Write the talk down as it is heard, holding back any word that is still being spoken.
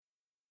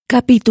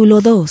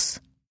Capítulo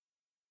 2.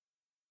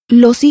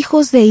 Los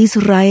hijos de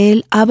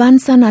Israel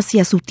avanzan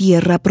hacia su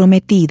tierra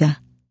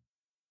prometida.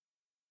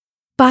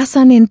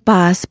 Pasan en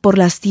paz por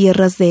las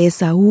tierras de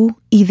Esaú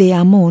y de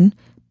Amón,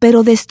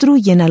 pero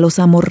destruyen a los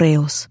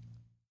amorreos.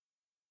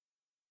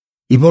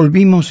 Y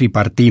volvimos y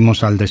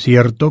partimos al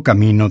desierto,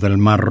 camino del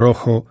Mar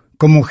Rojo,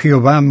 como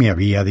Jehová me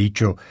había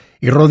dicho,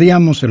 y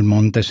rodeamos el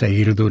monte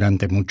Seir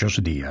durante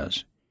muchos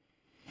días.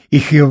 Y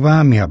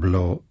Jehová me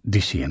habló,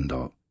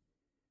 diciendo: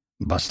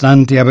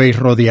 Bastante habéis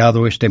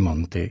rodeado este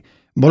monte,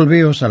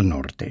 volveos al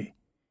norte.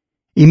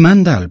 Y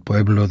manda al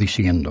pueblo,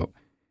 diciendo: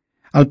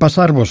 Al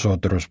pasar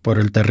vosotros por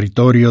el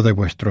territorio de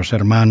vuestros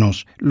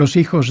hermanos, los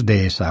hijos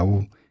de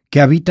Esaú, que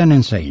habitan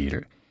en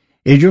Seir,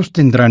 ellos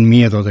tendrán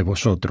miedo de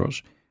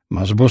vosotros,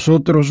 mas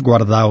vosotros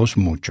guardaos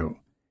mucho.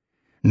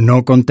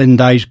 No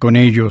contendáis con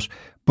ellos,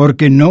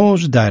 porque no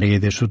os daré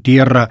de su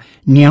tierra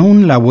ni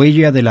aun la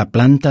huella de la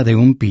planta de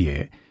un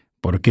pie,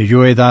 porque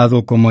yo he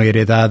dado como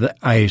heredad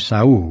a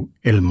Esaú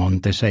el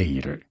monte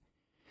Seir.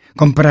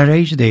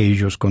 Compraréis de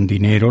ellos con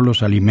dinero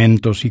los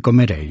alimentos y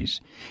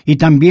comeréis, y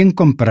también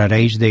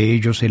compraréis de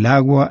ellos el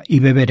agua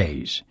y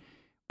beberéis,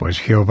 pues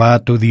Jehová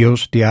tu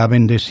Dios te ha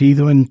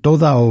bendecido en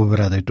toda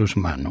obra de tus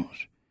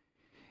manos.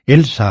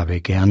 Él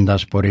sabe que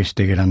andas por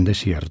este gran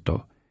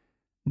desierto.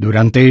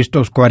 Durante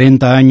estos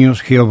 40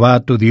 años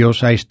Jehová tu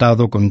Dios ha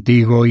estado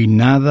contigo y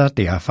nada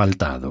te ha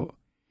faltado.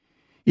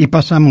 Y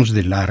pasamos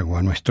de largo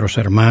a nuestros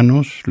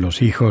hermanos,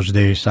 los hijos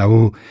de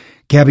Esaú,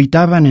 que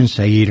habitaban en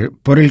Seir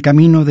por el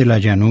camino de la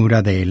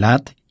llanura de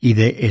Elat y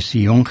de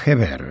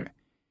Esión-Geber.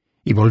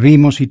 Y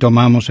volvimos y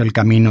tomamos el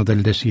camino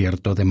del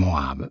desierto de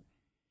Moab.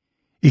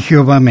 Y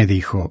Jehová me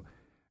dijo: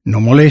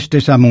 No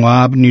molestes a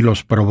Moab ni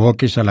los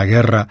provoques a la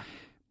guerra,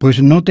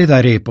 pues no te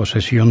daré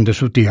posesión de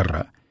su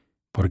tierra,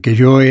 porque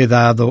yo he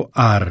dado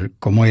Ar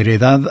como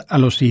heredad a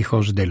los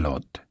hijos de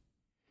Lot.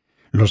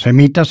 Los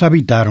semitas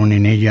habitaron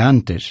en ella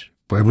antes,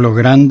 pueblo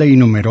grande y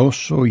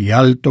numeroso y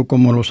alto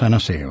como los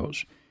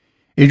anaseos.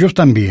 Ellos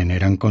también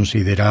eran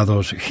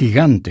considerados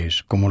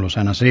gigantes como los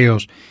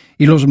anaseos,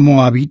 y los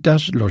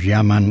moabitas los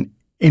llaman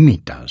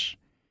emitas.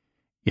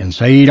 Y en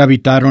Seir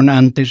habitaron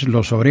antes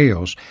los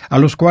horeos, a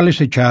los cuales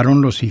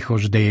echaron los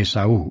hijos de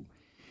Esaú,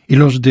 y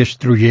los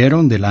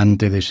destruyeron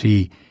delante de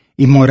sí,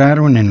 y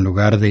moraron en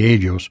lugar de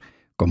ellos,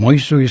 como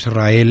hizo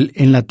Israel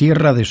en la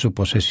tierra de su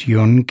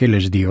posesión que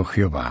les dio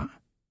Jehová.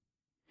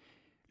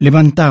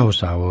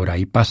 Levantaos ahora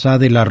y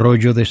pasad el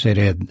arroyo de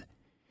Sered.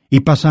 Y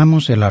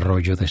pasamos el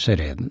arroyo de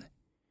Sered.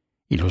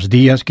 Y los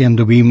días que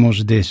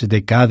anduvimos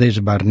desde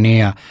Cades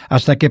Barnea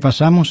hasta que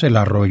pasamos el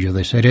arroyo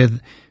de Sered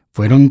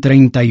fueron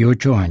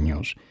 38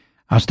 años,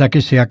 hasta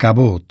que se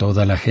acabó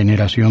toda la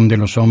generación de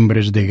los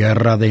hombres de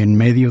guerra de en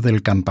medio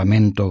del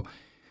campamento,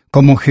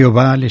 como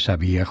Jehová les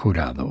había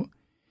jurado.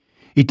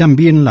 Y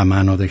también la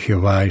mano de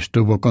Jehová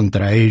estuvo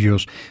contra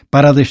ellos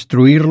para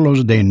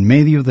destruirlos de en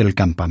medio del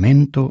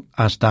campamento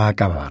hasta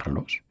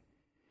acabarlos.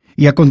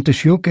 Y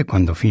aconteció que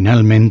cuando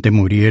finalmente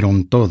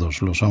murieron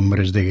todos los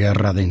hombres de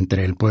guerra de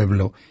entre el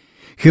pueblo,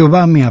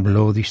 Jehová me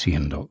habló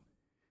diciendo: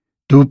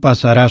 Tú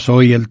pasarás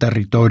hoy el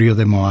territorio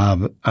de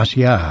Moab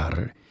hacia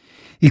Ar,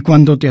 y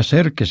cuando te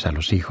acerques a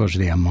los hijos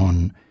de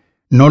Amón,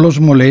 no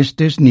los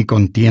molestes ni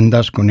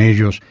contiendas con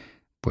ellos,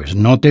 pues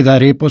no te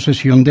daré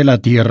posesión de la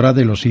tierra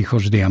de los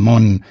hijos de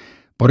Amón,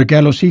 porque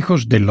a los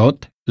hijos de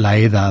Lot la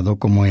he dado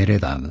como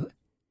heredad.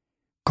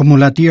 Como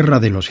la tierra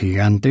de los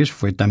gigantes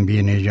fue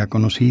también ella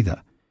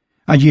conocida.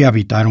 Allí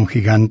habitaron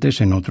gigantes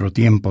en otro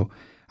tiempo,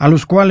 a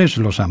los cuales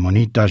los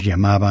amonitas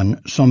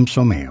llamaban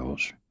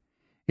somsomeos.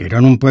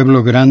 Eran un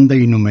pueblo grande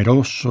y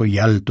numeroso y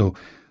alto,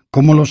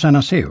 como los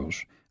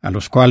anaseos, a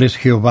los cuales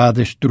Jehová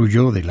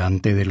destruyó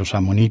delante de los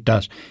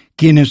amonitas,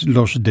 quienes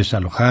los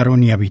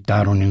desalojaron y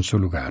habitaron en su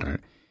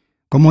lugar,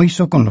 como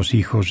hizo con los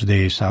hijos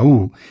de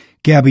Esaú,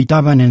 que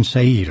habitaban en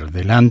Seir,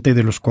 delante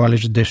de los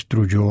cuales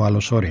destruyó a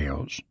los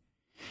horeos.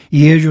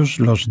 Y ellos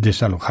los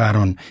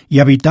desalojaron y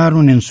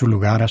habitaron en su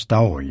lugar hasta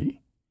hoy.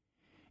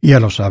 Y a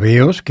los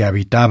sabeos, que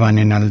habitaban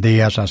en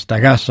aldeas hasta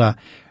Gaza,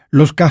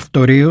 los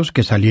caftoreos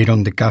que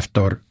salieron de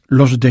Caftor,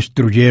 los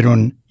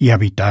destruyeron y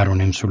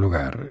habitaron en su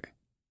lugar.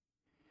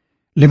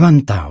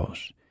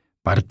 Levantaos,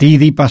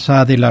 partid y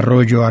pasad el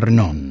arroyo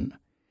Arnón.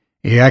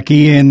 He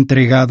aquí he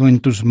entregado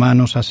en tus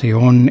manos a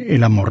Sehón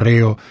el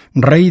amorreo,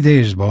 rey de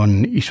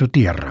Hesbón y su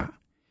tierra.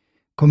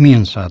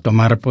 Comienza a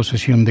tomar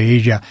posesión de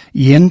ella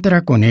y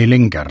entra con él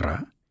en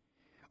guerra.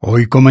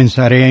 Hoy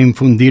comenzaré a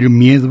infundir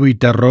miedo y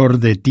terror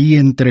de ti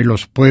entre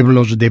los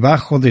pueblos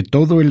debajo de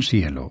todo el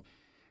cielo,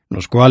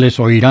 los cuales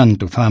oirán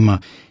tu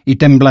fama y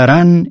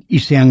temblarán y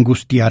se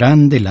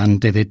angustiarán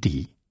delante de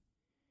ti.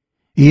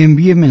 Y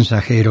envié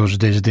mensajeros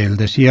desde el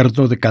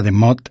desierto de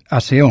Cademot a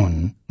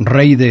Sehón,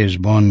 rey de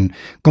Hesbón,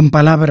 con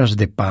palabras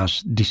de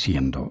paz,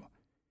 diciendo: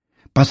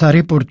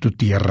 Pasaré por tu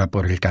tierra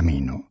por el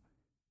camino.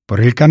 Por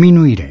el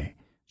camino iré,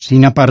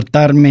 sin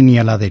apartarme ni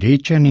a la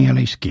derecha ni a la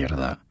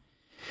izquierda.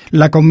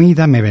 La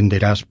comida me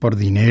venderás por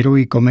dinero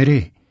y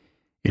comeré.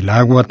 El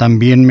agua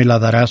también me la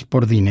darás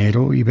por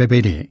dinero y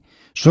beberé.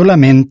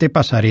 Solamente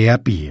pasaré a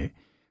pie,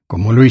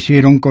 como lo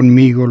hicieron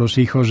conmigo los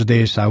hijos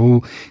de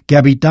Esaú que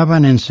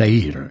habitaban en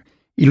Seir,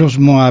 y los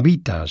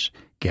moabitas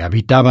que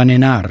habitaban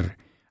en Ar,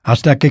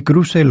 hasta que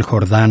cruce el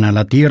Jordán a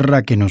la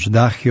tierra que nos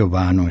da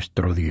Jehová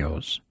nuestro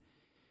Dios.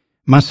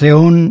 Mas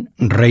Sehón,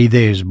 rey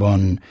de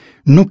Hesbón,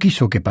 no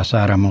quiso que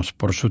pasáramos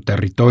por su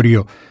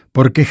territorio,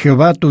 porque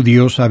Jehová tu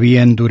Dios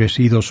había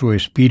endurecido su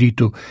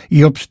espíritu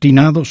y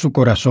obstinado su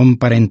corazón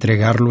para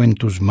entregarlo en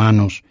tus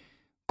manos,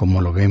 como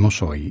lo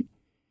vemos hoy.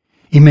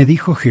 Y me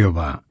dijo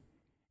Jehová: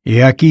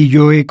 He aquí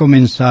yo he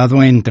comenzado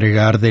a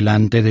entregar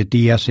delante de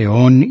ti a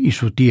Sehón y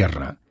su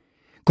tierra.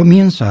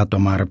 Comienza a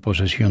tomar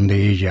posesión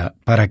de ella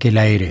para que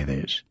la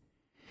heredes.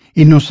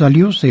 Y nos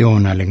salió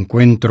Sehón al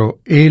encuentro,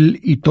 él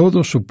y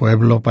todo su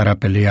pueblo, para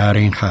pelear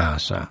en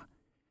Jaasa.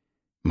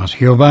 Mas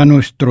Jehová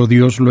nuestro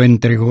Dios lo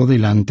entregó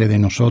delante de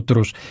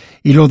nosotros,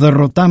 y lo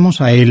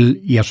derrotamos a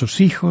él y a sus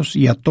hijos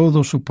y a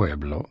todo su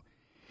pueblo.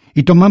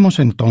 Y tomamos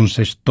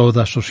entonces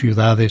todas sus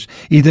ciudades,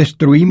 y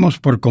destruimos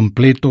por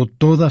completo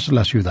todas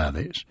las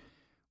ciudades.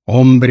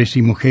 Hombres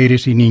y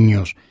mujeres y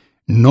niños,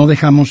 no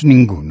dejamos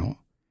ninguno.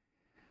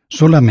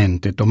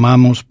 Solamente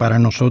tomamos para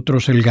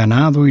nosotros el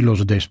ganado y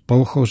los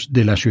despojos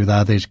de las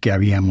ciudades que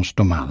habíamos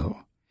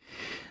tomado.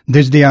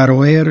 Desde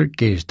Aroer,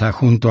 que está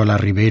junto a la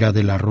ribera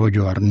del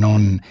arroyo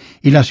Arnón,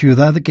 y la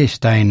ciudad que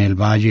está en el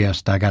valle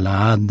hasta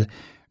Galaad,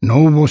 no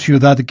hubo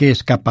ciudad que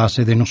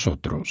escapase de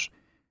nosotros.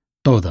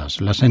 Todas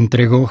las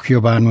entregó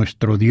Jehová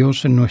nuestro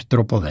Dios en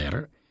nuestro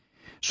poder.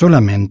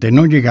 Solamente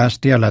no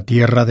llegaste a la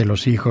tierra de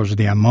los hijos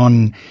de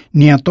Amón,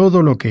 ni a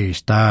todo lo que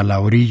está a la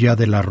orilla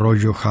del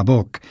arroyo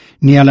Jaboc,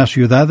 ni a las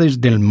ciudades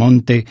del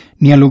monte,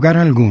 ni a lugar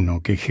alguno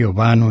que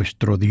Jehová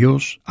nuestro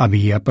Dios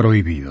había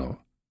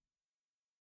prohibido.